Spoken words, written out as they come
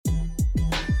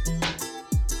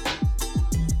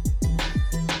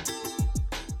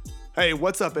Hey,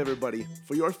 what's up, everybody?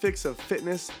 For your fix of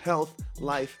fitness, health,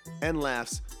 life, and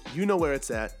laughs, you know where it's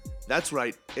at. That's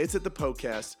right, it's at the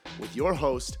podcast with your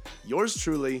host, yours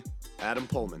truly, Adam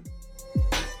Pullman.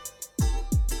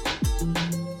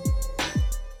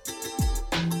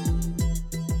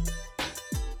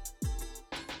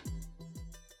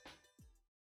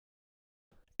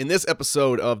 In this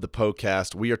episode of the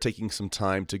podcast, we are taking some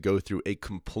time to go through a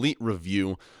complete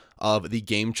review of the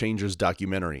Game Changers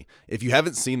documentary. If you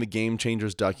haven't seen the Game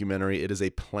Changers documentary, it is a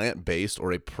plant-based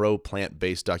or a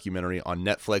pro-plant-based documentary on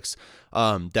Netflix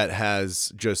that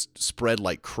has just spread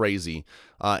like crazy.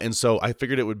 And so I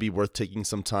figured it would be worth taking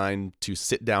some time to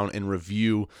sit down and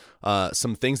review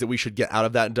some things that we should get out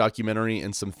of that documentary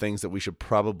and some things that we should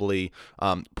probably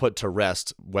put to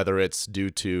rest, whether it's due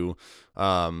to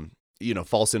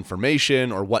false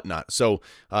information or whatnot. So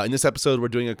in this episode, we're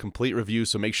doing a complete review,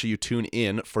 so make sure you tune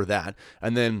in for that.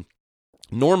 And then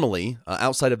normally,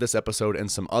 outside of this episode and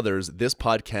some others, this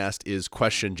podcast is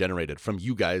question generated from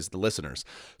you guys, the listeners.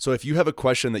 So if you have a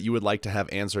question that you would like to have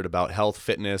answered about health,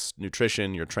 fitness,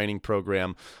 nutrition, your training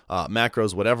program,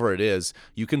 macros, whatever it is,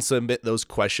 you can submit those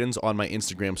questions on my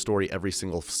Instagram story every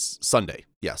single Sunday.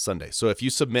 Yeah, Sunday. So if you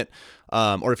submit,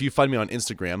 or if you find me on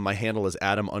Instagram, my handle is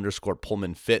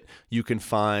Adam_PullmanFit. You can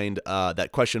find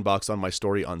that question box on my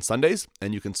story on Sundays,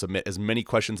 and you can submit as many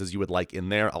questions as you would like in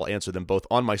there. I'll answer them both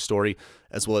on my story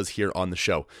as well as here on the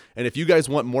show. And if you guys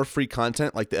want more free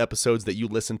content like the episodes that you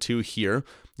listen to here,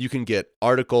 you can get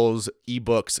articles,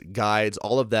 ebooks, guides,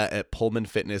 all of that at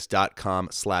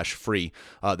pullmanfitness.com/free.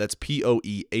 That's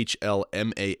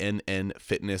POEHLMANN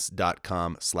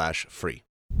fitness.com/free.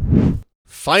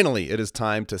 Finally, it is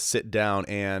time to sit down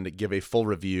and give a full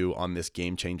review on this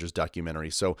Game Changers documentary.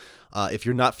 So if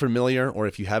you're not familiar or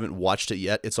if you haven't watched it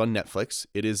yet, it's on Netflix.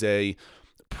 It is a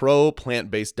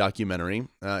pro-plant-based documentary,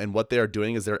 and what they are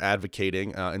doing is they're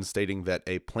advocating and stating that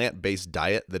a plant-based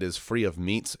diet that is free of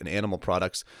meats and animal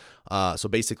products, so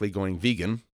basically going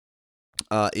vegan,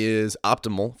 is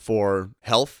optimal for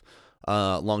health,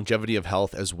 longevity of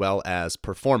health, as well as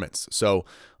performance. So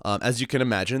as you can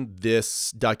imagine,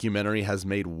 this documentary has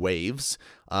made waves.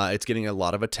 It's getting a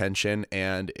lot of attention,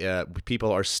 and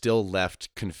people are still left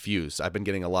confused. I've been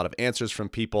getting a lot of answers from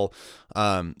people.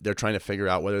 They're trying to figure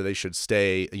out whether they should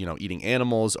stay, eating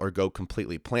animals or go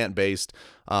completely plant-based.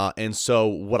 And so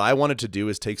what I wanted to do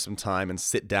is take some time and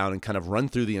sit down and kind of run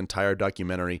through the entire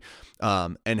documentary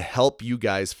and help you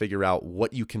guys figure out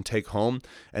what you can take home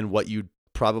and what you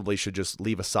probably should just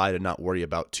leave aside and not worry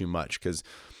about too much. Because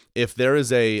if there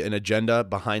is an agenda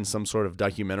behind some sort of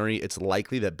documentary, it's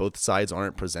likely that both sides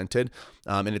aren't presented,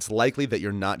 and it's likely that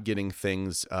you're not getting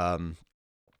things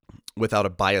without a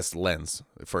biased lens,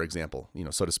 for example,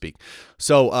 so to speak.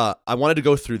 So I wanted to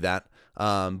go through that.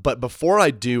 But before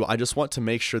I do, I just want to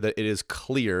make sure that it is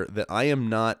clear that I am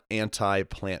not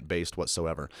anti-plant-based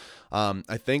whatsoever.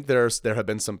 I think there have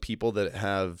been some people that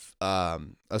have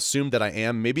assumed that I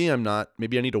am. Maybe I'm not.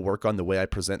 Maybe I need to work on the way I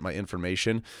present my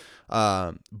information.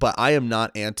 But I am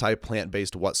not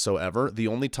anti-plant-based whatsoever. The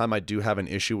only time I do have an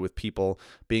issue with people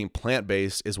being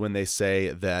plant-based is when they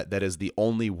say that that is the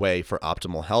only way for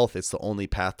optimal health. It's the only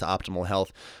path to optimal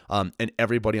health. And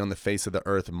everybody on the face of the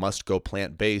earth must go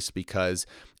plant-based because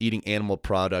eating animal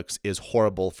products is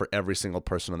horrible for every single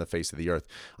person on the face of the earth.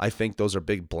 I think those are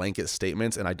big blanket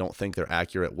statements, and I don't think they're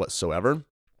accurate whatsoever.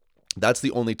 That's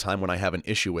the only time when I have an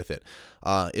issue with it.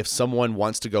 If someone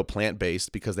wants to go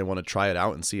plant-based because they want to try it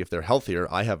out and see if they're healthier,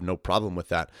 I have no problem with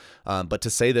that. But to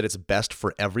say that it's best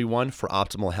for everyone for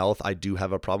optimal health, I do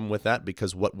have a problem with that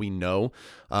because what we know,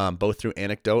 both through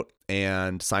anecdote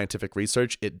and scientific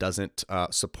research, it doesn't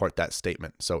support that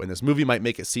statement. So in this movie might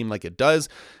make it seem like it does,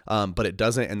 but it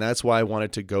doesn't. And that's why I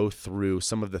wanted to go through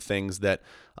some of the things that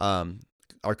are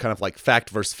kind of like fact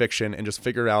versus fiction and just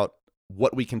figure out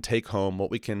what we can take home,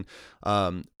 what we can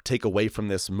take away from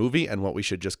this movie, and what we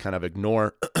should just kind of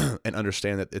ignore and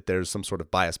understand that there's some sort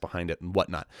of bias behind it and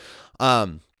whatnot.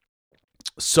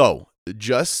 So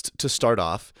just to start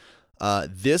off,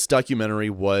 this documentary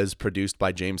was produced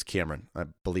by James Cameron. I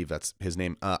believe that's his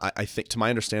name. I think, to my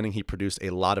understanding, he produced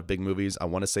a lot of big movies. I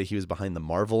want to say he was behind the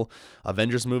Marvel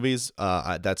Avengers movies.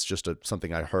 That's just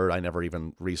something I heard. I never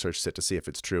even researched it to see if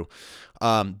it's true.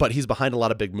 But he's behind a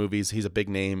lot of big movies. He's a big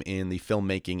name in the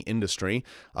filmmaking industry.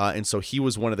 And so he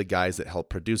was one of the guys that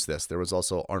helped produce this. There was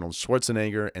also Arnold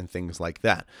Schwarzenegger and things like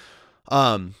that.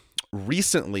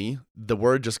 Recently, the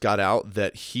word just got out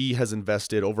that he has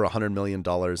invested over $100 million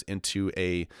into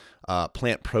a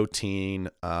plant protein,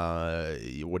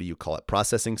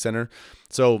 processing center.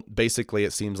 So basically,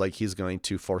 it seems like he's going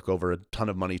to fork over a ton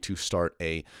of money to start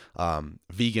a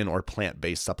vegan or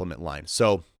plant-based supplement line.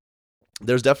 So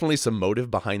There's definitely some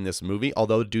motive behind this movie,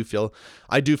 although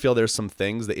I do feel there's some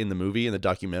things that in the movie, in the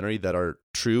documentary, that are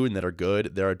true and that are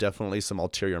good. There are definitely some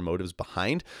ulterior motives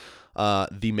behind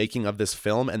the making of this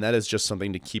film, and that is just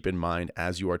something to keep in mind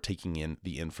as you are taking in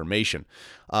the information.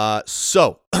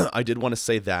 So I did want to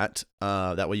say that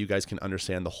that way you guys can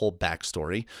understand the whole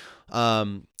backstory.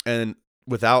 And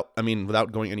without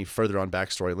going any further on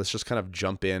backstory, let's just kind of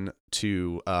jump in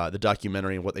to the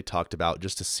documentary and what they talked about,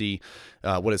 just to see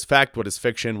what is fact, what is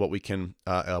fiction, what we can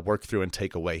work through and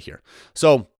take away here.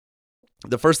 So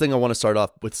the first thing I want to start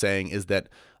off with saying is that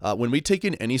when we take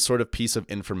in any sort of piece of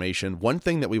information, one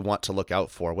thing that we want to look out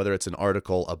for, whether it's an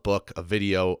article, a book, a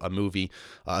video, a movie,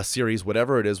 a series,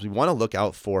 whatever it is, we want to look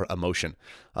out for emotion.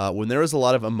 When there is a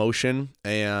lot of emotion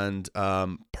and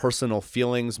personal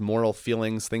feelings, moral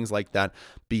feelings, things like that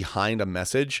behind a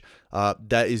message,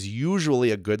 that is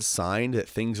usually a good sign that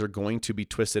things are going to be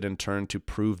twisted and turned to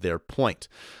prove their point.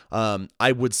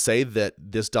 I would say that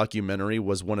this documentary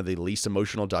was one of the least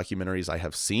emotional documentaries I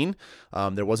have seen.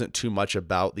 There wasn't too much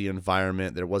about the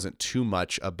environment. There wasn't too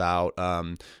much about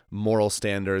moral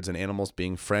standards and animals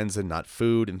being friends and not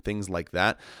food and things like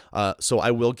that. So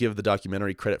I will give the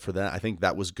documentary credit for that. I think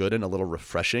that was good and a little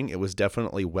refreshing. It was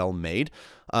definitely well made.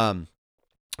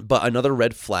 But another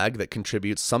red flag that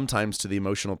contributes sometimes to the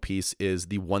emotional piece is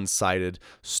the one-sided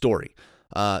story.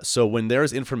 So when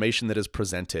there's information that is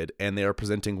presented and they are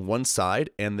presenting one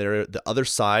side and the other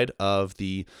side of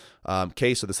the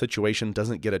case or the situation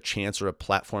doesn't get a chance or a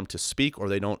platform to speak, or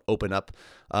they don't open up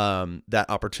that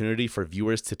opportunity for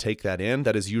viewers to take that in,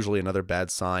 that is usually another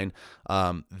bad sign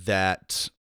that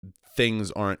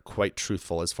things aren't quite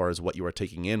truthful as far as what you are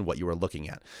taking in, what you are looking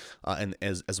at, and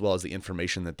as well as the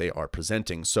information that they are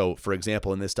presenting. So, for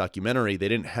example, in this documentary, they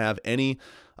didn't have any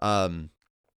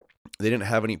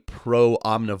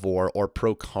pro-omnivore or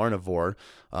pro-carnivore,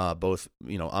 both,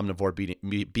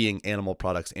 omnivore being animal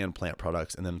products and plant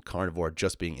products, and then carnivore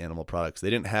just being animal products. They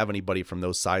didn't have anybody from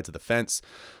those sides of the fence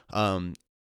on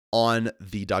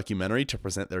the documentary to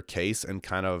present their case and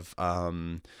kind of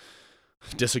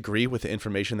disagree with the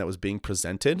information that was being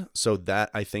presented. So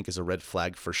that, I think, is a red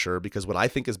flag for sure, because what I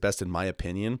think is best, in my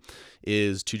opinion,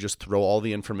 is to just throw all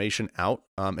the information out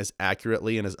as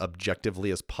accurately and as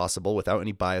objectively as possible without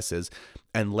any biases,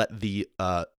 and let the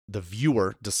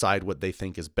viewer decide what they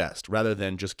think is best, rather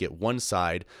than just get one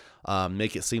side,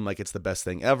 make it seem like it's the best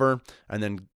thing ever, and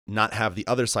then not have the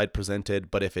other side presented,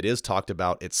 but if it is talked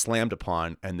about, it's slammed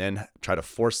upon, and then try to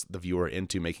force the viewer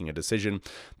into making a decision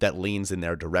that leans in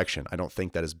their direction. I don't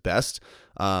think that is best,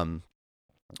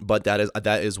 but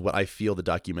that is what I feel the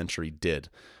documentary did.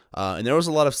 And there was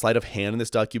a lot of sleight of hand in this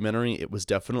documentary. It was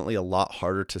definitely a lot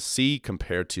harder to see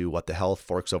compared to What the Hell,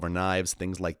 Forks Over Knives,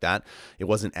 things like that. It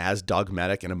wasn't as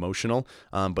dogmatic and emotional,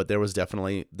 but there were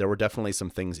definitely some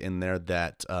things in there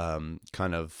that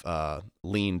kind of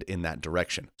leaned in that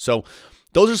direction. So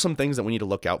those are some things that we need to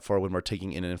look out for when we're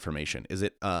taking in information. Is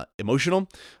it emotional,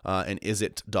 and is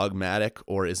it dogmatic,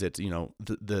 or is it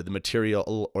the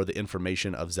material or the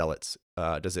information of zealots?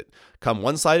 Does it come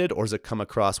one-sided, or does it come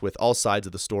across with all sides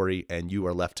of the story, and you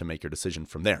are left to make your decision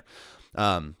from there?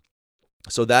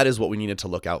 So that is what we needed to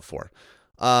look out for.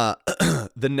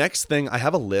 The next thing, I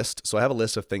have a list. So I have a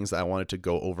list of things that I wanted to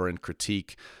go over and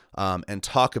critique and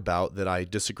talk about that I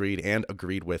disagreed and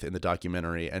agreed with in the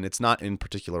documentary. And it's not in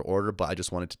particular order, but I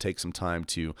just wanted to take some time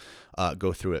to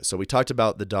go through it. So we talked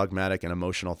about the dogmatic and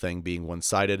emotional thing being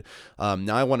one-sided.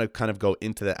 Now I want to kind of go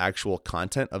into the actual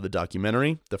content of the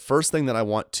documentary. The first thing that I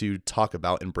want to talk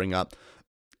about and bring up,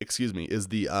 is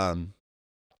the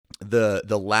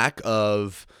lack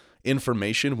of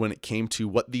information when it came to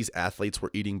what these athletes were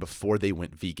eating before they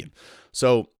went vegan.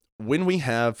 So when we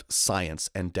have science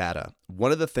and data,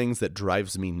 one of the things that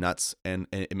drives me nuts and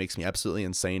it makes me absolutely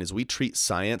insane is we treat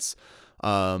science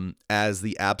as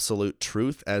the absolute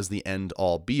truth, as the end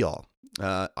all be all.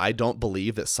 I don't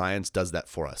believe that science does that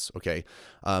for us. Okay.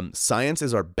 Science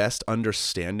is our best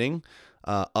understanding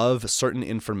of certain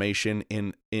information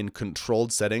in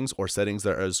controlled settings, or settings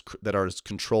that are as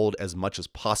controlled as much as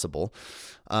possible.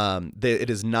 It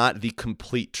is not the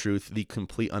complete truth, the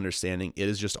complete understanding. It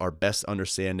is just our best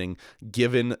understanding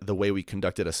given the way we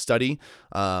conducted a study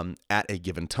at a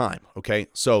given time. Okay,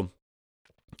 so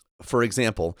for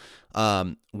example,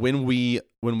 when we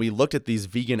looked at these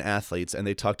vegan athletes and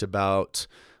they talked about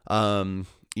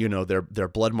their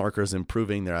blood markers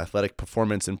improving, their athletic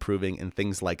performance improving, and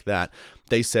things like that,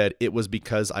 they said it was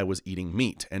because I was eating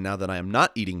meat. And now that I am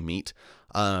not eating meat,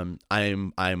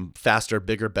 I'm faster,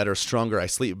 bigger, better, stronger. I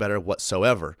sleep better,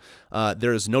 whatsoever.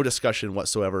 There is no discussion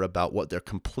whatsoever about what their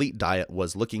complete diet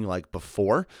was looking like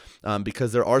before,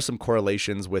 because there are some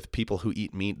correlations with people who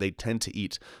eat meat. They tend to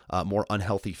eat more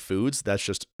unhealthy foods. That's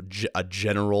just a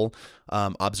general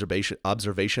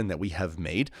observation that we have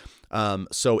made.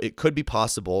 So it could be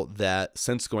possible that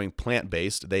since going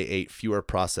plant-based, they ate fewer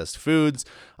processed foods.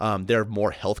 They're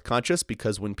more health conscious,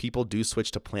 because when people do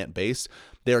switch to plant-based,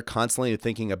 they are constantly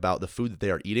thinking about the food that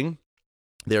they are eating.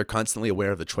 They are constantly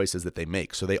aware of the choices that they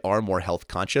make. So they are more health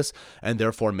conscious and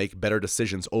therefore make better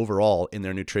decisions overall in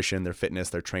their nutrition, their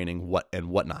fitness, their training,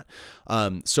 whatnot.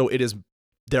 So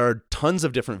there are tons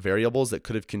of different variables that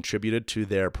could have contributed to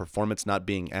their performance not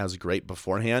being as great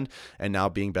beforehand and now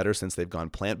being better since they've gone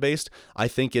plant-based. I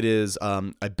think it is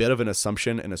a bit of an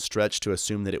assumption and a stretch to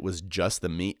assume that it was just the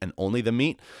meat and only the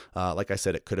meat. Like I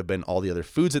said, it could have been all the other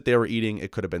foods that they were eating.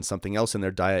 It could have been something else in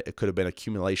their diet. It could have been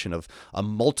accumulation of a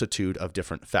multitude of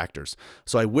different factors.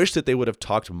 So I wish that they would have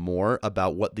talked more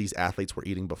about what these athletes were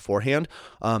eating beforehand.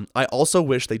 I also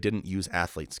wish they didn't use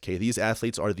athletes. Okay, these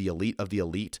athletes are the elite of the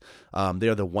elite. They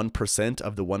are the 1%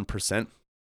 of the 1%.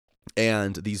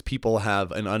 And these people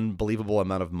have an unbelievable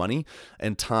amount of money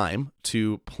and time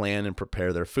to plan and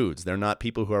prepare their foods. They're not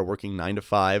people who are working 9 to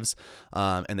 5s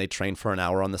and they train for an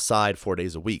hour on the side 4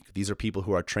 days a week. These are people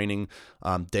who are training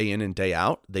day in and day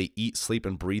out. They eat, sleep,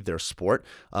 and breathe their sport,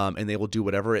 and they will do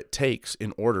whatever it takes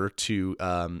in order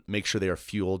to make sure they are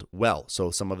fueled well. So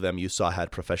some of them you saw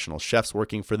had professional chefs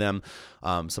working for them.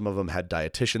 Some of them had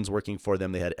dietitians working for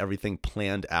them. They had everything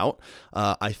planned out.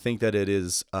 I think that it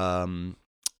is...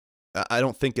 I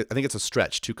think it's a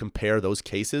stretch to compare those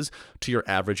cases to your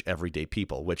average everyday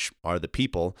people, which are the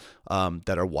people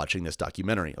that are watching this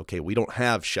documentary. Okay, we don't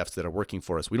have chefs that are working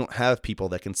for us. We don't have people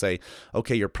that can say,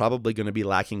 okay, you're probably going to be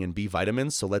lacking in B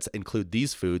vitamins, so let's include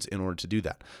these foods in order to do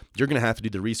that. You're going to have to do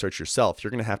the research yourself.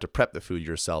 You're going to have to prep the food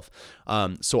yourself.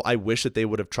 So I wish that they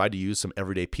would have tried to use some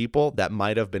everyday people that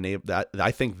might have been able. That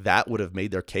I think that would have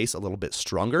made their case a little bit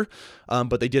stronger,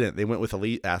 but they didn't. They went with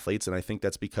elite athletes, and I think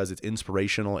that's because it's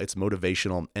inspirational. It's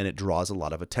motivational, and it draws a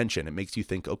lot of attention. It makes you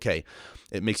think,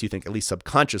 at least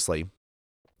subconsciously,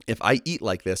 if I eat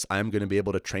like this, I am going to be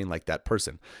able to train like that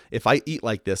person. If I eat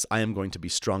like this, I am going to be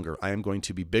stronger. I am going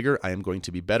to be bigger. I am going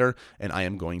to be better, and I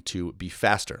am going to be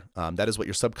faster. That is what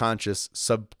your subconscious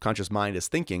mind is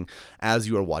thinking as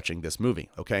you are watching this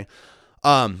movie. Okay.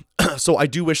 So I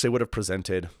do wish they would have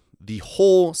presented the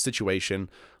whole situation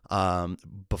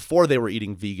before they were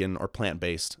eating vegan or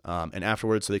plant-based, and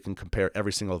afterwards, so they can compare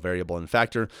every single variable and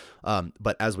factor.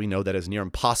 But as we know, that is near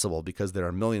impossible because there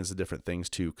are millions of different things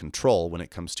to control when it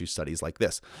comes to studies like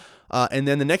this. And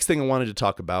then the next thing I wanted to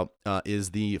talk about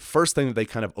is the first thing that they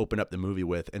kind of open up the movie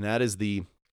with, and that is the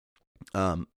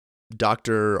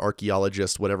doctor,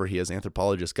 archaeologist, whatever he is,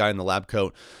 anthropologist guy in the lab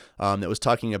coat that was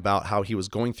talking about how he was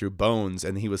going through bones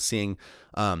and he was seeing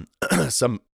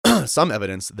some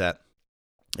evidence that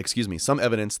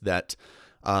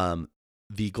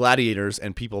the gladiators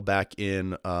and people back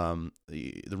in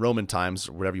the Roman times,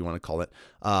 or whatever you want to call it,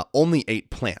 only ate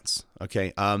plants.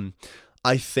 Okay.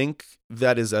 I think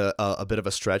that is a bit of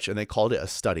a stretch, and they called it a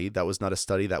study. That was not a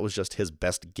study. That was just his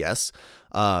best guess.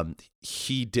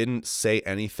 He didn't say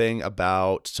anything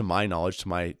about, to my knowledge, to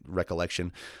my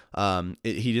recollection,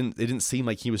 it didn't seem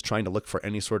like he was trying to look for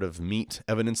any sort of meat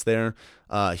evidence there.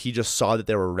 He just saw that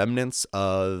there were remnants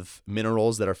of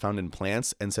minerals that are found in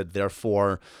plants and said,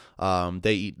 therefore,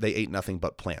 they ate nothing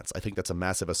but plants. I think that's a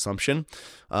massive assumption.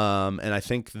 And I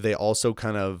think they also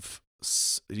kind of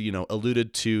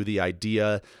alluded to the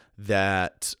idea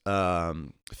that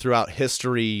throughout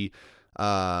history,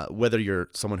 whether you're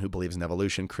someone who believes in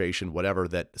evolution, creation, whatever,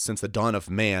 that since the dawn of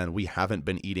man, we haven't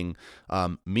been eating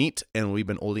meat and we've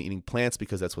been only eating plants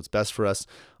because that's what's best for us.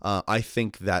 I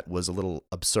think that was a little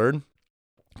absurd,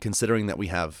 considering that we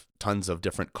have tons of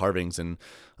different carvings and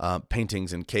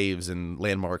paintings and caves and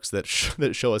landmarks that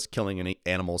show us killing any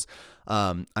animals.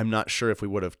 I'm not sure if we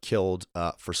would have killed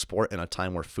for sport in a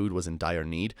time where food was in dire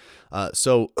need.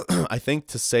 So I think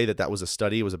to say that was a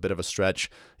study was a bit of a stretch.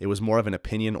 It was more of an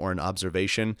opinion or an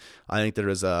observation. I think there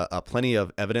is a plenty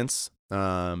of evidence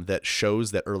that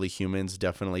shows that early humans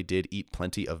definitely did eat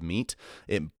plenty of meat.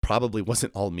 It probably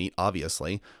wasn't all meat,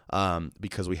 obviously,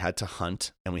 because we had to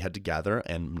hunt and we had to gather,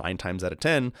 and 9 times out of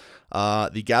 10,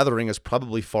 the gathering is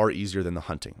probably far easier than the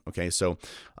hunting. Okay, so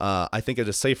I think it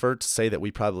is safer to say that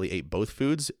we probably ate both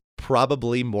foods,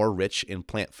 probably more rich in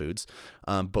plant foods,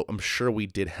 but I'm sure we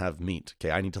did have meat.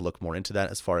 Okay, I need to look more into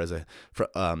that as far as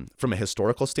from a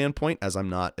historical standpoint, as I'm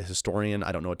not a historian.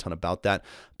 I don't know a ton about that,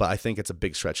 but I think it's a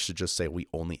big stretch to just say we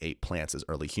only ate plants as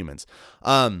early humans.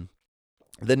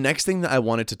 The next thing that I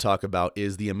wanted to talk about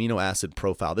is the amino acid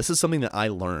profile. This is something that I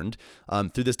learned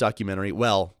through this documentary.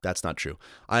 Well, that's not true.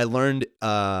 I learned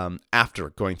after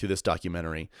going through this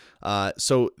documentary.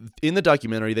 So in the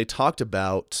documentary, they talked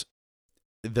about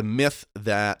the myth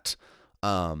that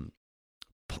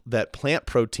that plant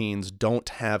proteins don't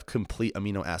have complete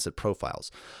amino acid profiles.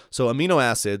 So amino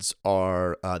acids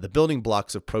are the building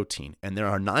blocks of protein, and there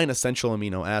are 9 essential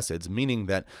amino acids, meaning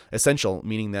that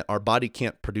our body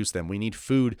can't produce them. We need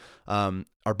food.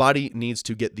 Our body needs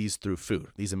to get these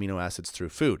amino acids through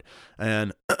food.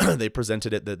 And they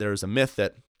presented it that there's a myth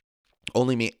that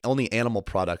only animal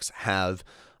products have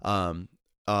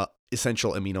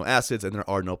essential amino acids, and there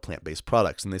are no plant-based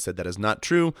products. And they said that is not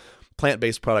true.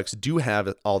 Plant-based products do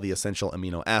have all the essential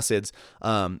amino acids.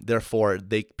 Therefore,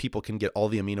 people can get all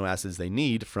the amino acids they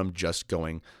need from just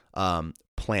going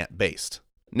plant-based.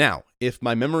 Now, if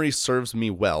my memory serves me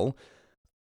well,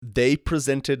 they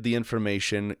presented the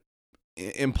information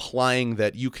implying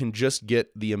that you can just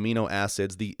get the amino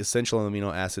acids, the essential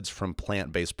amino acids, from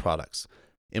plant-based products,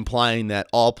 implying that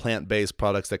all plant-based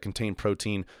products that contain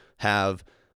protein have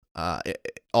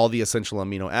all the essential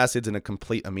amino acids and a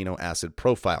complete amino acid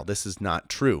profile. This is not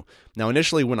true. Now,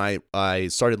 initially when I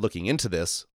started looking into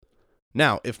this,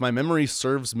 now, if my memory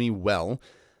serves me well,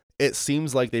 it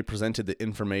seems like they presented the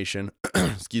information,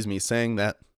 saying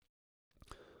that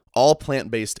all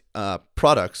plant-based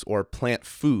products or plant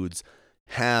foods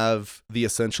have the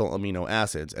essential amino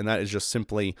acids, and that is just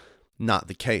simply not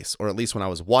the case. Or at least when I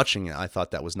was watching it, I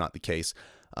thought that was not the case.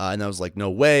 And I was like, no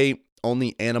way.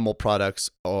 Only animal products,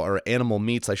 or animal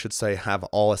meats, I should say, have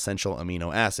all essential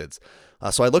amino acids.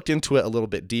 So I looked into it a little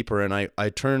bit deeper, and I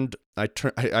learned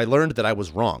that I was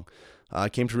wrong. I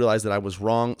came to realize that I was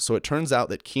wrong. So it turns out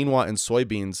that quinoa and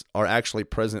soybeans are actually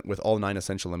present with all 9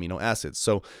 essential amino acids.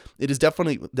 So it is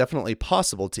definitely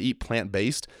possible to eat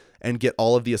plant-based and get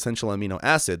all of the essential amino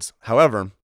acids.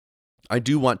 However, I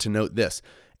do want to note this.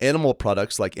 Animal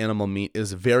products like animal meat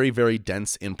is very, very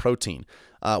dense in protein.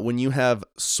 When you have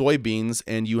soybeans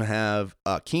and you have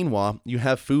quinoa, you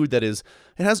have food that has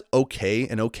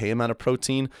an okay amount of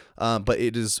protein, but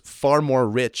it is far more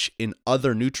rich in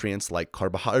other nutrients like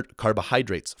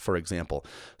carbohydrates, for example.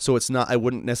 So I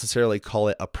wouldn't necessarily call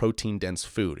it a protein dense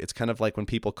food. It's kind of like when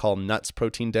people call nuts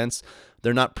protein dense.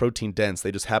 They're not protein dense.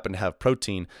 They just happen to have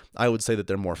protein. I would say that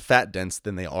they're more fat dense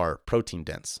than they are protein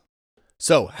dense.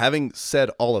 So, having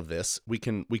said all of this, we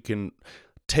can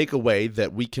take away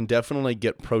that we can definitely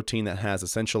get protein that has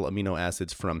essential amino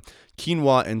acids from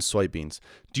quinoa and soybeans.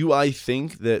 Do I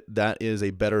think that that is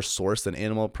a better source than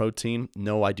animal protein?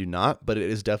 No, I do not, but it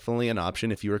is definitely an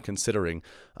option if you are considering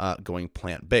going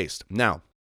plant-based. Now,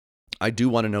 I do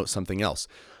want to note something else.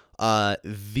 I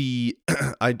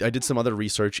did some other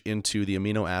research into the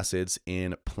amino acids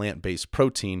in plant-based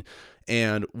protein,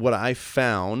 and what I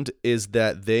found is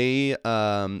that they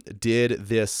did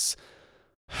this.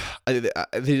 They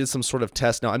did some sort of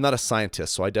test. Now, I'm not a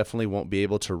scientist, so I definitely won't be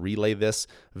able to relay this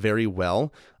very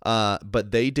well.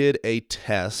 But they did a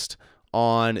test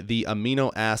on the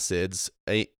amino acids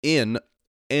in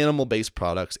animal-based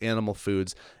products, animal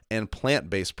foods, and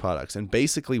plant-based products. And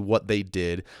basically what they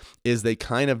did is they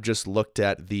kind of just looked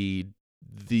at the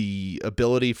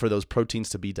ability for those proteins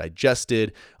to be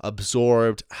digested,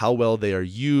 absorbed, how well they are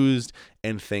used,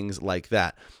 and things like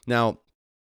that. Now,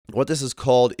 what this is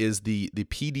called is the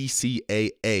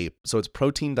PDCAA. So it's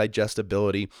protein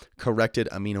digestibility corrected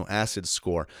amino acid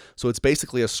score. So it's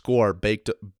basically a score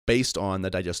based on the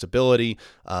digestibility,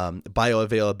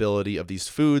 bioavailability of these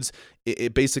foods.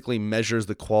 It basically measures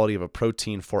the quality of a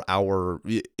protein for our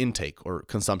intake or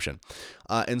consumption.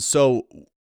 And so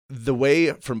the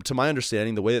way, to my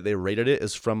understanding, the way that they rated it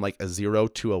is from like a 0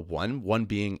 to a 1, 1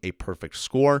 being a perfect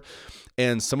score.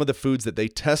 And some of the foods that they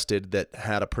tested that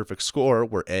had a perfect score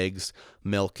were eggs,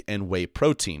 milk, and whey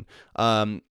protein.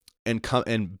 And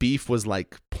beef was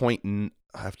like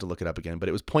I have to look it up again, but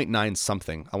it was 0.9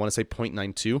 something. I want to say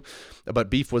 0.92, but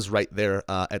beef was right there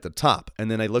at the top.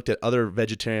 And then I looked at other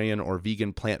vegetarian or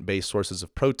vegan plant-based sources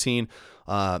of protein.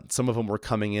 Some of them were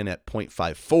coming in at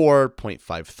 0.54,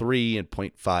 0.53, and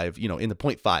 0.5, in the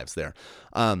 0.5s there.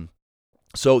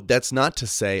 So that's not to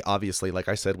say, obviously, like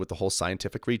I said, with the whole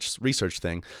scientific research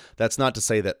thing, that's not to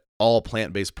say that all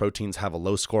plant-based proteins have a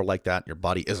low score like that. Your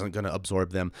body isn't going to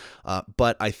absorb them.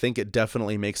 But I think it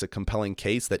definitely makes a compelling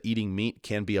case that eating meat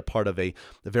can be a part of a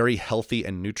very healthy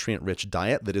and nutrient-rich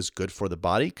diet that is good for the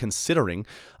body, considering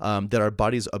that our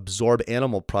bodies absorb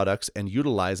animal products and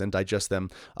utilize and digest them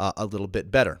a little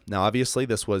bit better. Now, obviously,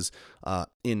 this was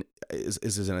in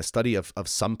is in a study of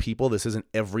some people. This isn't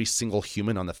every single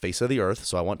human on the face of the earth.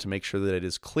 So I want to make sure that it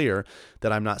is clear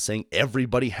that I'm not saying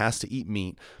everybody has to eat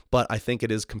meat, but I think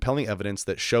it is compelling evidence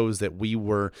that shows that we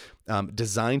were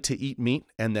designed to eat meat,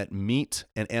 and that meat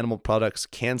and animal products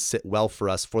can sit well for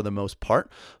us for the most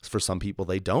part. For some people,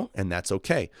 they don't, and that's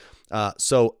okay.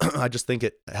 So I just think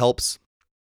it helps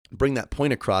bring that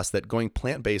point across that going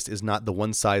plant-based is not the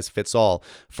one size fits all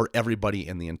for everybody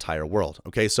in the entire world.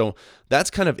 Okay, so that's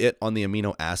kind of it on the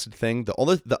amino acid thing.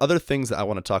 The other things that I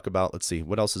want to talk about, let's see,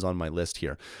 what else is on my list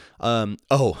here?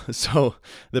 So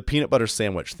the peanut butter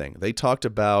sandwich thing. They talked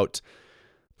about,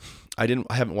 I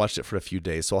haven't watched it for a few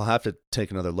days, so I'll have to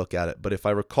take another look at it. But if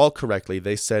I recall correctly,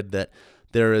 they said that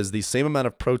there is the same amount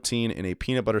of protein in a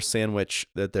peanut butter sandwich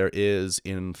that there is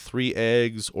in 3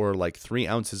 eggs or like 3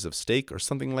 ounces of steak or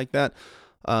something like that.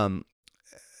 And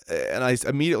I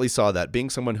immediately saw that. Being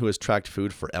someone who has tracked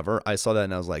food forever, I saw that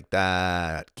and I was like,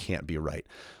 that can't be right.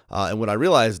 And what I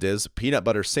realized is peanut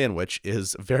butter sandwich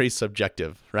is very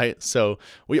subjective, right? So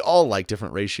we all like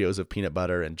different ratios of peanut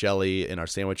butter and jelly in our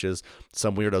sandwiches.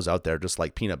 Some weirdos out there just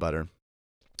like peanut butter.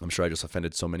 I'm sure I just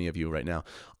offended so many of you right now.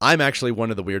 I'm actually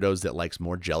one of the weirdos that likes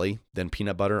more jelly than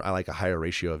peanut butter. I like a higher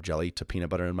ratio of jelly to peanut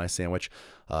butter in my sandwich.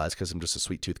 It's because I'm just a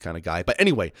sweet tooth kind of guy. But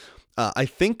anyway, I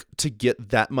think to get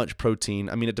that much protein,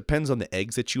 I mean, it depends on the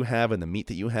eggs that you have and the meat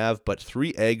that you have, but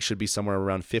 3 eggs should be somewhere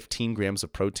around 15 grams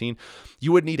of protein.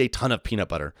 You would need a ton of peanut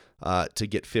butter to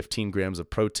get 15 grams of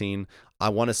protein. I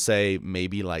want to say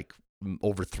maybe like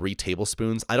over 3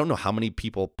 tablespoons. I don't know how many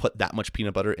people put that much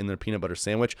peanut butter in their peanut butter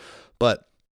sandwich, but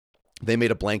they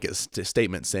made a blanket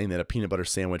statement saying that a peanut butter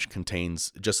sandwich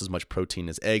contains just as much protein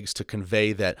as eggs, to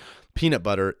convey that peanut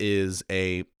butter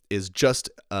it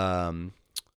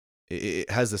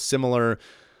has a similar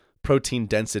protein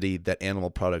density that animal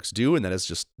products do, and that is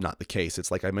just not the case. It's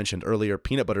like I mentioned earlier,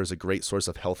 peanut butter is a great source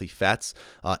of healthy fats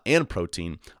and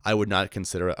protein. I would not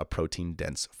consider it a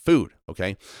protein-dense food,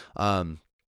 okay?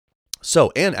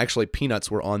 And actually peanuts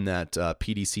were on that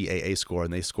PDCAA score,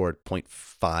 and they scored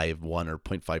 0.51 or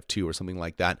 0.52 or something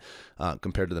like that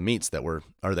compared to the meats or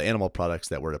the animal products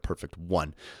that were a perfect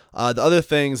 1. The other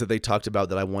things that they talked about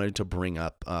that I wanted to bring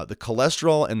up, the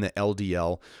cholesterol and the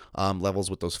LDL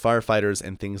levels with those firefighters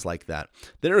and things like that.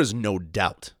 There is no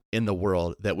doubt in the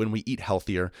world that when we eat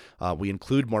healthier, we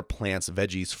include more plants,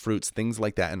 veggies, fruits, things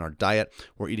like that in our diet,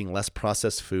 we're eating less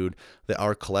processed food, that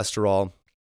our cholesterol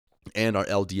and our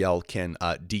LDL can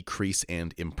decrease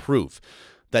and improve.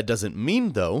 That doesn't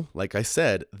mean, though, like I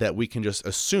said, that we can just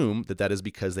assume that that is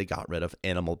because they got rid of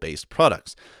animal-based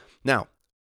products. Now,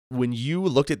 when you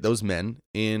looked at those men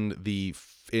in the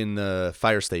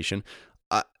fire station,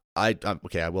 I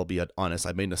will be honest,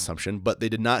 I made an assumption, but they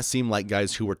did not seem like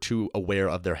guys who were too aware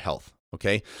of their health.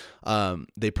 Okay.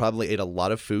 They probably ate a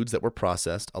lot of foods that were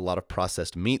processed, a lot of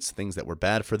processed meats, things that were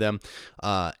bad for them.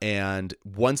 And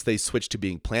once they switched to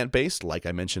being plant-based, like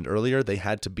I mentioned earlier, they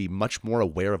had to be much more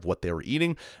aware of what they were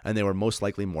eating, and they were most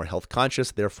likely more health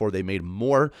conscious. Therefore, they made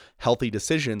more healthy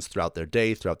decisions throughout their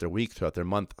day, throughout their week, throughout their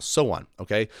month, so on.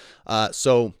 Okay.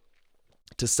 So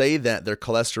to say that their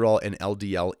cholesterol and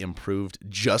LDL improved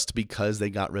just because they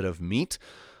got rid of meat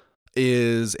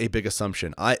is a big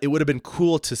assumption. It would have been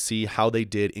cool to see how they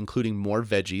did, including more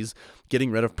veggies, getting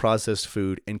rid of processed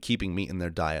food, and keeping meat in their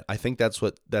diet. I think that's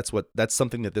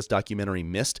something that this documentary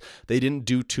missed. They didn't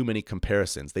do too many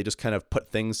comparisons. They just kind of put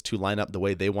things to line up the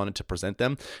way they wanted to present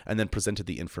them, and then presented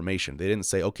the information. They didn't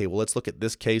say, okay, well, let's look at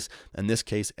this case and this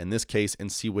case and this case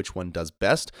and see which one does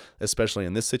best, especially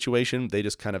in this situation. They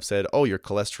just kind of said, oh, your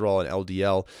cholesterol and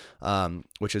LDL,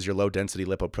 which is your low density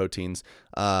lipoproteins,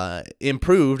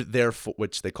 improved, therefore,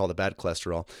 which they call the bad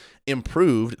cholesterol,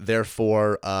 improved,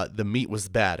 therefore the meat was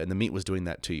bad, and the meat was doing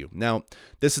that to you. Now,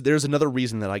 there's another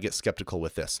reason that I get skeptical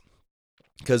with this,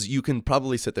 because you can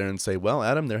probably sit there and say, well,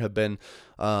 Adam, there have been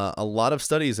a lot of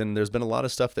studies, and there's been a lot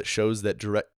of stuff that shows that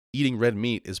eating red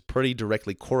meat is pretty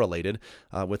directly correlated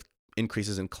with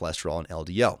increases in cholesterol and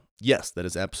LDL. Yes, that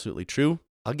is absolutely true.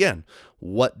 Again,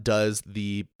 what does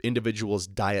the individual's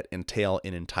diet entail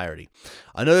in entirety?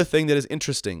 Another thing that is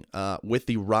interesting, with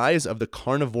the rise of the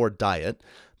carnivore diet,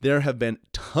 there have been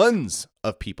tons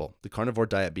of people, the carnivore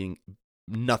diet being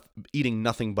eating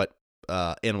nothing but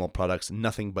animal products,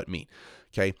 nothing but meat.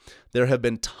 Okay. There have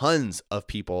been tons of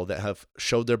people that have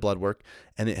showed their blood work,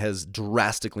 and it has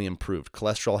drastically improved.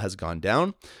 Cholesterol has gone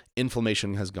down.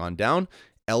 Inflammation has gone down.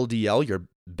 LDL, your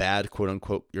bad, quote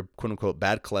unquote,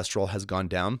 bad cholesterol has gone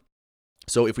down.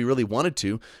 So if we really wanted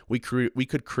to, we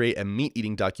could create a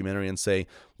meat-eating documentary and say,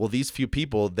 well, these few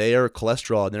people, their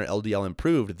cholesterol and their LDL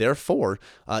improved. Therefore,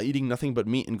 eating nothing but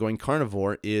meat and going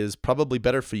carnivore is probably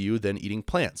better for you than eating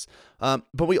plants.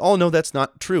 But we all know that's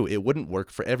not true. It wouldn't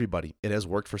work for everybody. It has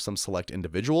worked for some select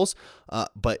individuals,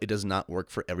 but it does not work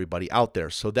for everybody out there.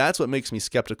 So that's what makes me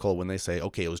skeptical when they say,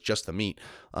 okay, it was just the meat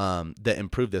that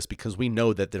improved this, because we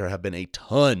know that there have been a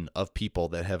ton of people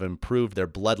that have improved their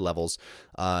blood levels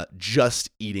just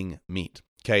eating meat.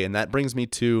 Okay, and that brings me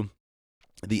to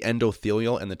the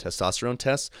endothelial and the testosterone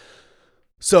tests.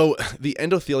 So the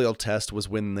endothelial test was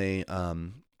when they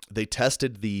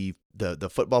tested the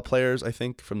football players, I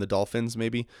think, from the Dolphins,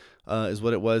 maybe is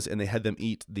what it was, and they had them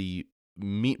eat the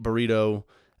meat burrito,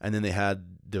 and then they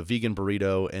had the vegan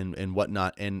burrito and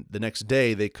whatnot. And the next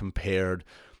day they compared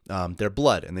their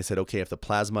blood, and they said, okay, if the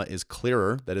plasma is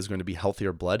clearer, that is going to be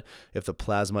healthier blood. If the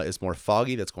plasma is more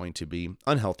foggy, that's going to be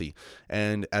unhealthy.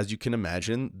 And as you can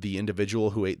imagine, the individual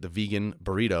who ate the vegan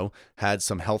burrito had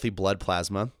some healthy blood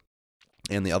plasma,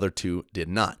 and the other two did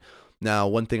not. Now,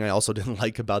 one thing I also didn't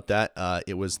like about that,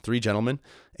 it was 3 gentlemen,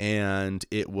 and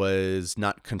it was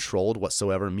not controlled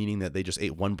whatsoever, meaning that they just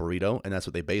ate one burrito, and that's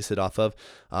what they based it off of.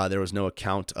 There was no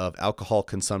account of alcohol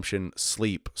consumption,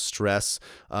 sleep, stress,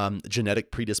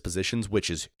 genetic predispositions, which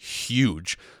is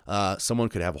huge. Someone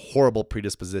could have horrible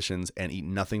predispositions and eat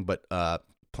nothing but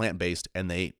plant-based, and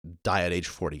they die at age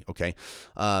 40, okay?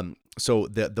 So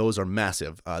those are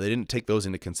massive. They didn't take those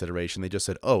into consideration. They just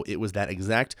said, oh, it was that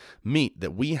exact meat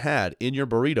that we had in your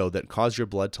burrito that caused your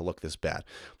blood to look this bad.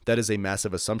 That is a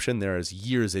massive assumption. There is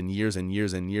years and years and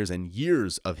years and years and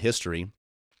years of history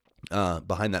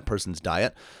behind that person's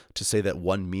diet. To say that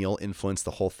one meal influenced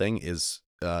the whole thing is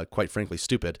quite frankly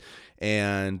stupid.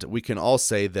 And we can all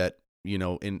say that, you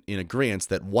know, in agreement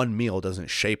that one meal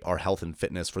doesn't shape our health and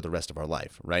fitness for the rest of our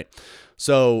life, right?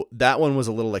 So that one was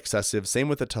a little excessive. Same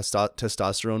with the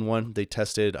testosterone one. They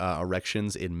tested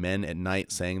erections in men at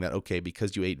night, saying that, okay,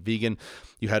 because you ate vegan,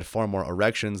 you had far more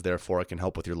erections, therefore it can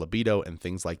help with your libido and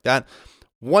things like that.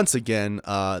 Once again,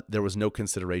 there was no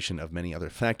consideration of many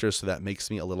other factors, so that makes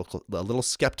me a little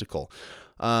skeptical.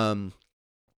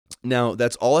 Now,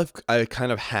 that's all I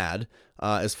kind of had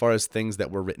as far as things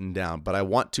that were written down, but I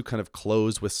want to kind of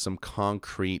close with some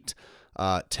concrete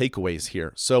takeaways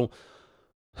here. So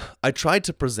I tried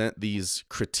to present these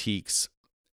critiques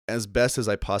as best as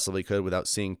I possibly could without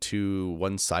seeing too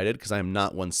one-sided, because I am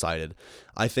not one-sided.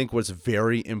 I think what's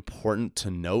very important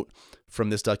to note from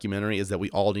this documentary is that we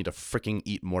all need to freaking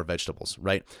eat more vegetables,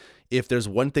 right? If there's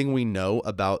one thing we know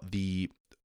about the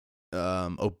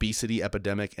obesity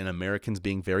epidemic and Americans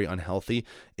being very unhealthy,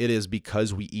 it is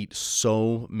because we eat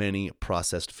so many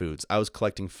processed foods. I was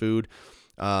collecting food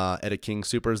at a King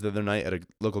Soopers the other night at a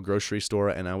local grocery store,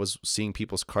 and I was seeing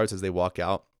people's carts as they walk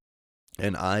out,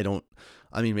 and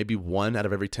maybe 1 out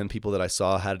of every 10 people that I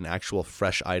saw had an actual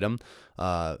fresh item,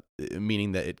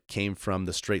 meaning that it came from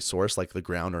the straight source, like the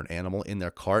ground or an animal, in their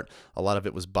cart. A lot of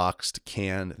it was boxed,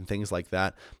 canned, and things like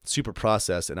that, super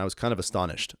processed, and I was kind of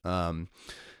astonished.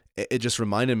 It just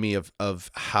reminded me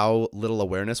of how little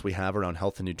awareness we have around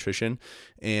health and nutrition,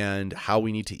 and how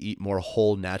we need to eat more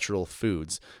whole, natural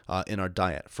foods in our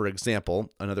diet. For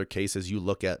example, another case is you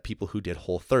look at people who did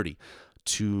Whole30.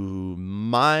 To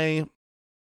my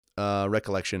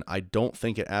recollection, I don't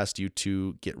think it asked you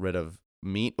to get rid of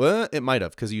meat. Well, it might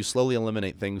have, because you slowly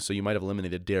eliminate things. So you might have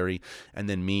eliminated dairy and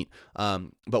then meat.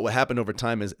 But what happened over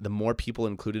time is the more people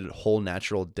included whole,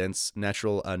 natural,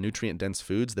 nutrient dense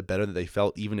foods, the better that they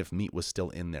felt, even if meat was still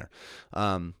in there.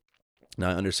 Now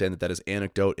I understand that is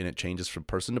anecdote, and it changes from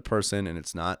person to person, and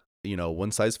it's not,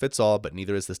 one size fits all, but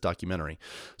neither is this documentary.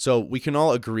 So we can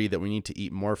all agree that we need to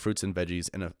eat more fruits and veggies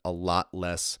and a lot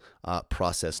less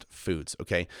processed foods.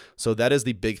 Okay. So that is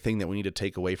the big thing that we need to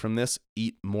take away from this.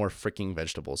 Eat more freaking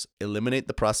vegetables, eliminate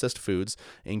the processed foods,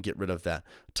 and get rid of that.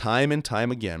 Time and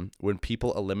time again, when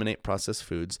people eliminate processed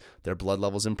foods, their blood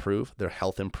levels improve, their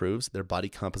health improves, their body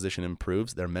composition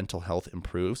improves, their mental health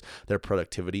improves, their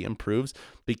productivity improves,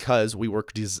 because we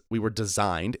were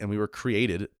designed and we were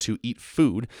created to eat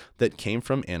food that came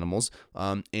from animals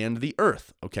and the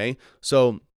earth. Okay.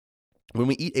 So when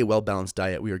we eat a well-balanced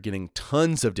diet, we are getting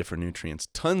tons of different nutrients,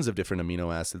 tons of different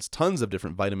amino acids, tons of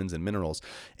different vitamins and minerals.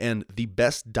 And the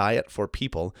best diet for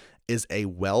people is a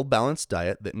well-balanced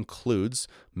diet that includes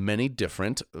many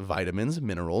different vitamins,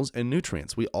 minerals, and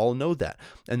nutrients. We all know that.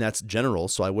 And that's general,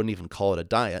 so I wouldn't even call it a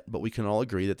diet, but we can all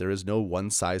agree that there is no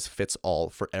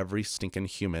one-size-fits-all for every stinking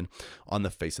human on the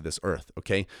face of this earth,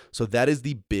 okay? So that is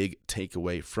the big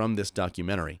takeaway from this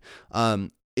documentary.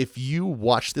 If you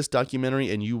watch this documentary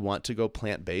and you want to go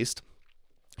plant-based,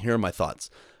 here are my thoughts.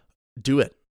 Do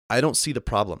it. I don't see the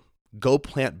problem. Go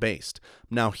plant-based.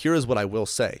 Now, here is what I will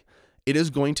say. It is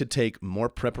going to take more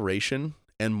preparation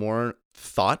and more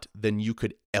thought than you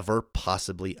could ever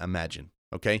possibly imagine.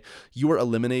 Okay? You are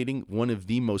eliminating one of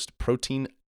the most protein,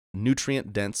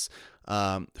 nutrient-dense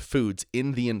foods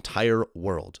in the entire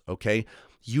world. Okay?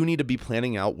 You need to be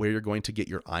planning out where you're going to get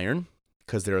your iron,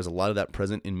 because there is a lot of that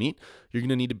present in meat. You're going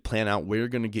to need to plan out where you're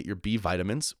going to get your B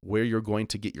vitamins, where you're going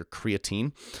to get your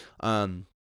creatine.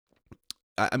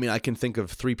 I can think of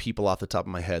 3 people off the top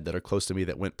of my head that are close to me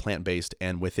that went plant-based,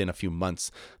 and within a few months,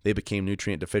 they became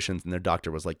nutrient deficient, and their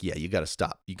doctor was like, yeah, you got to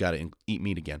stop. You got to eat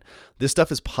meat again. This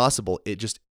stuff is possible. It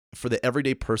just, for the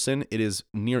everyday person, it is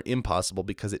near impossible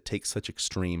because it takes such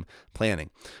extreme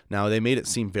planning. Now, they made it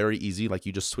seem very easy, like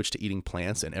you just switch to eating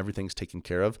plants and everything's taken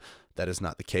care of. That is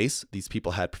not the case. These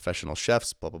people had professional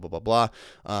chefs, blah, blah, blah, blah,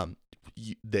 blah.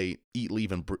 They eat,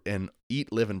 live,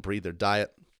 and breathe their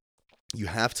diet. You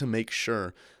have to make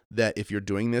sure that if you're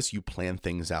doing this, you plan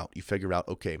things out. You figure out,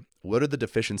 okay, what are the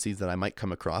deficiencies that I might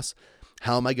come across?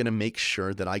 How am I going to make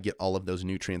sure that I get all of those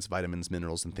nutrients, vitamins,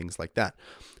 minerals, and things like that?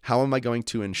 How am I going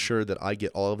to ensure that I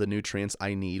get all of the nutrients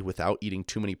I need without eating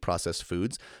too many processed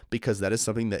foods? Because that is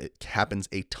something that happens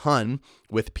a ton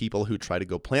with people who try to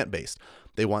go plant-based.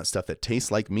 They want stuff that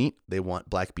tastes like meat. They want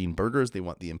black bean burgers. They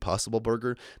want the Impossible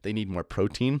Burger. They need more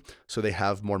protein. So they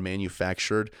have more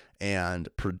manufactured and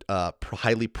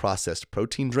highly processed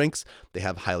protein drinks. They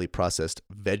have highly processed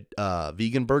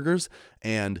vegan burgers.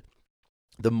 And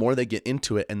the more they get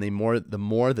into it, and the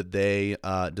more that they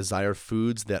desire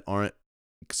foods that aren't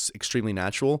extremely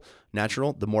natural,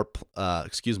 the more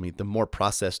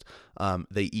processed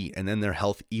they eat, and then their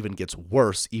health even gets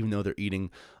worse, even though they're eating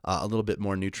a little bit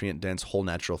more nutrient dense whole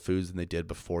natural foods than they did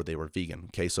before they were vegan.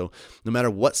 Okay, so no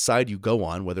matter what side you go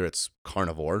on, whether it's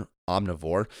carnivore,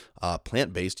 omnivore,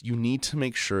 plant-based, you need to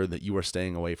make sure that you are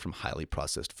staying away from highly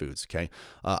processed foods. Okay,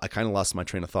 I kind of lost my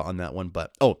train of thought on that one,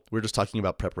 but we're just talking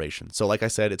about preparation. So like I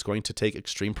said, it's going to take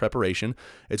extreme preparation.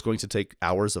 It's going to take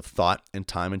hours of thought and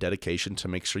time and dedication to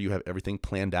make sure you have everything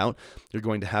planned out. You're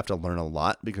going to have to learn a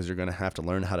lot, because you're going to have to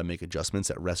learn how to make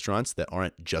adjustments at restaurants that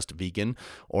aren't just vegan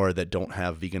or that don't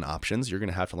have vegan options. You're going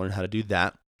to have to learn how to do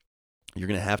that. You're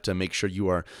going to have to make sure you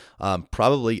are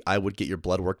I would get your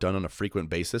blood work done on a frequent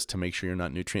basis to make sure you're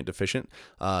not nutrient deficient.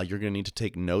 You're going to need to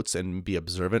take notes and be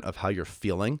observant of how you're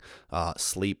feeling,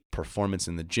 sleep, performance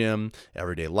in the gym,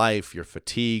 everyday life, your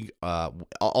fatigue,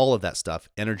 all of that stuff,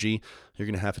 energy. You're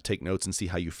going to have to take notes and see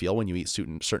how you feel when you eat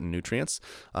certain nutrients.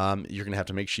 You're going to have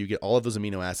to make sure you get all of those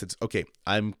amino acids. Okay,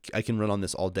 I can run on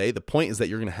this all day. The point is that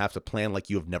you're going to have to plan like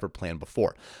you have never planned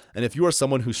before. And if you are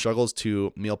someone who struggles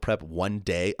to meal prep one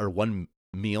day or one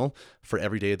meal for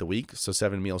every day of the week, so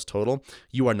 7 meals total,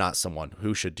 you are not someone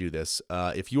who should do this.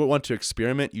 If you want to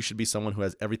experiment, you should be someone who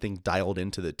has everything dialed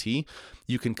into the T.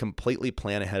 You can completely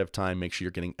plan ahead of time, make sure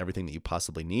you're getting everything that you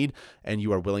possibly need, and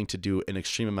you are willing to do an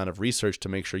extreme amount of research to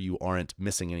make sure you aren't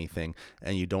missing anything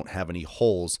and you don't have any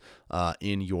holes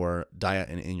in your diet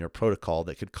and in your protocol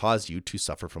that could cause you to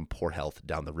suffer from poor health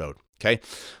down the road. Okay,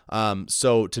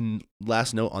 so to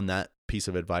last note on that piece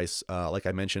of advice, like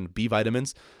I mentioned, B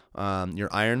vitamins, your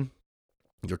iron,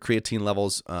 your creatine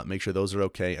levels, make sure those are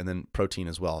okay, and then protein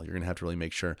as well. You're going to have to really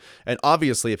make sure. And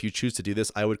obviously, if you choose to do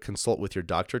this, I would consult with your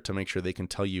doctor to make sure they can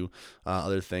tell you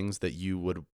other things that you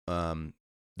would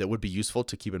that would be useful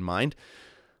to keep in mind.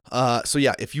 So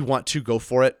yeah, if you want to go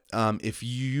for it, if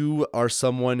you are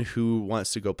someone who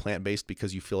wants to go plant-based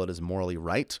because you feel it is morally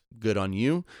right, good on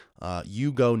you.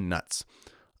 You go nuts.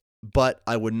 But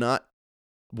I would not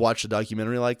watch a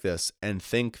documentary like this and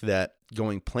think that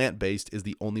going plant-based is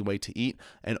the only way to eat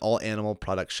and all animal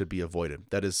products should be avoided.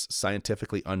 That is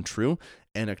scientifically untrue,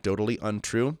 anecdotally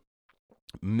untrue.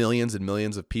 Millions and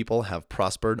millions of people have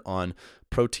prospered on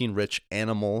protein-rich,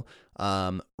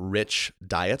 animal-rich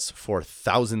diets for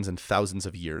thousands and thousands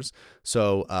of years.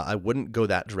 So I wouldn't go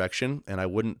that direction, and I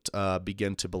wouldn't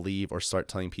begin to believe or start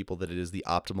telling people that it is the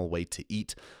optimal way to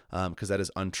eat, because that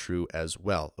is untrue as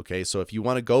well. Okay, so if you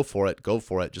want to go for it, go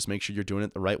for it. Just make sure you're doing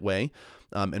it the right way,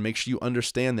 and make sure you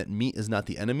understand that meat is not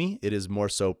the enemy. It is more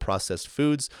so processed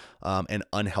foods and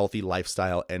unhealthy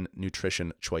lifestyle and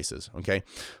nutrition choices. Okay,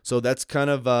 so that's kind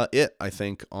of it, I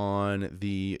think, on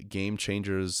the Game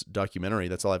Changers documentary.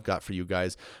 That's all I've got for you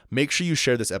guys. Make sure you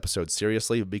share this episode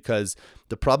seriously, because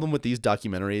the problem with these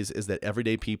documentaries is that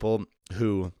everyday people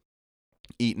who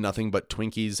eat nothing but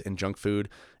Twinkies and junk food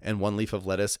and one leaf of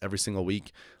lettuce every single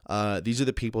week, these are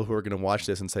the people who are going to watch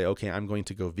this and say, okay, I'm going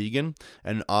to go vegan.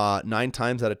 And 9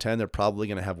 times out of 10, they're probably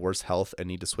going to have worse health and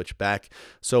need to switch back.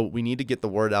 So we need to get the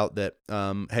word out that,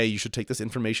 hey, you should take this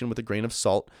information with a grain of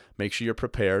salt. Make sure you're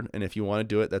prepared. And if you want to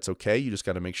do it, that's okay. You just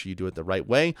got to make sure you do it the right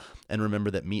way. And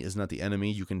remember that meat is not the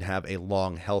enemy. You can have a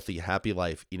long, healthy, happy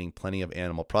life eating plenty of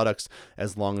animal products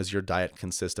as long as your diet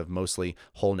consists of mostly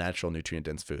whole, natural,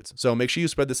 nutrient-dense foods. So make sure you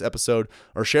spread this episode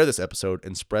or share this episode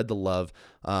and spread the love.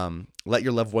 Let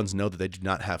your loved ones know that they do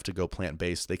not have to go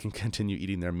plant-based. They can continue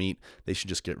eating their meat. They should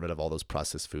just get rid of all those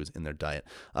processed foods in their diet.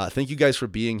 Thank you guys for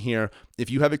being here. If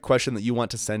you have a question that you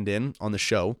want to send in on the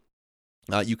show,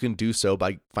 you can do so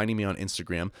by finding me on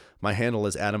Instagram. My handle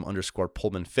is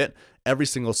Adam_PullmanFit. Every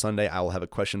single Sunday, I will have a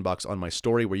question box on my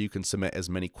story where you can submit as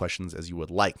many questions as you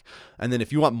would like. And then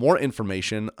if you want more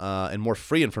information and more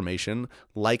free information,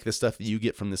 like the stuff that you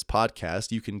get from this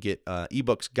podcast, you can get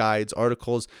ebooks, guides,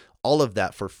 articles, all of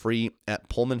that for free at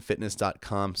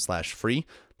PullmanFitness.com/free.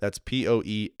 That's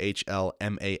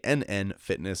POEHLMANN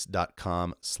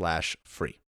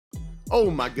fitness.com/free. Oh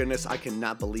my goodness, I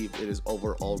cannot believe it is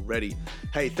over already.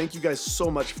 Hey, thank you guys so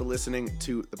much for listening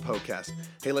to the podcast.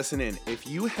 Hey, listen in. If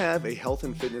you have a health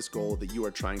and fitness goal that you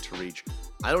are trying to reach,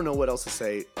 I don't know what else to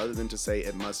say other than to say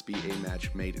it must be a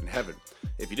match made in heaven.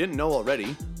 If you didn't know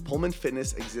already, Pullman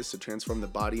Fitness exists to transform the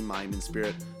body, mind, and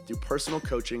spirit through personal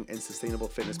coaching and sustainable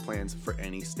fitness plans for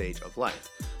any stage of life.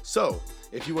 So,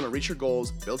 if you want to reach your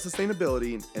goals, build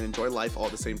sustainability, and enjoy life all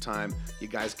at the same time, you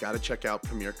guys got to check out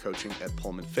Premier Coaching at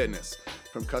Pullman Fitness.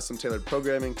 From custom-tailored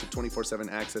programming to 24/7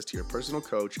 access to your personal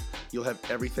coach, you'll have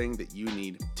everything that you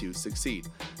need to succeed.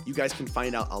 You guys can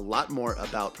find out a lot more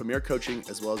about Premier Coaching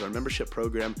as well as our membership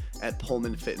program at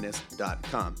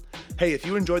PullmanFitness.com. Hey, if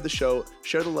you enjoyed the show,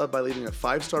 share the love by leaving a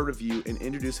 5-star review and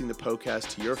introducing the podcast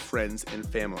to your friends and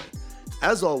family.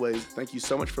 As always, thank you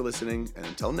so much for listening, and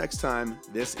until next time,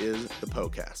 this is the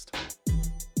podcast.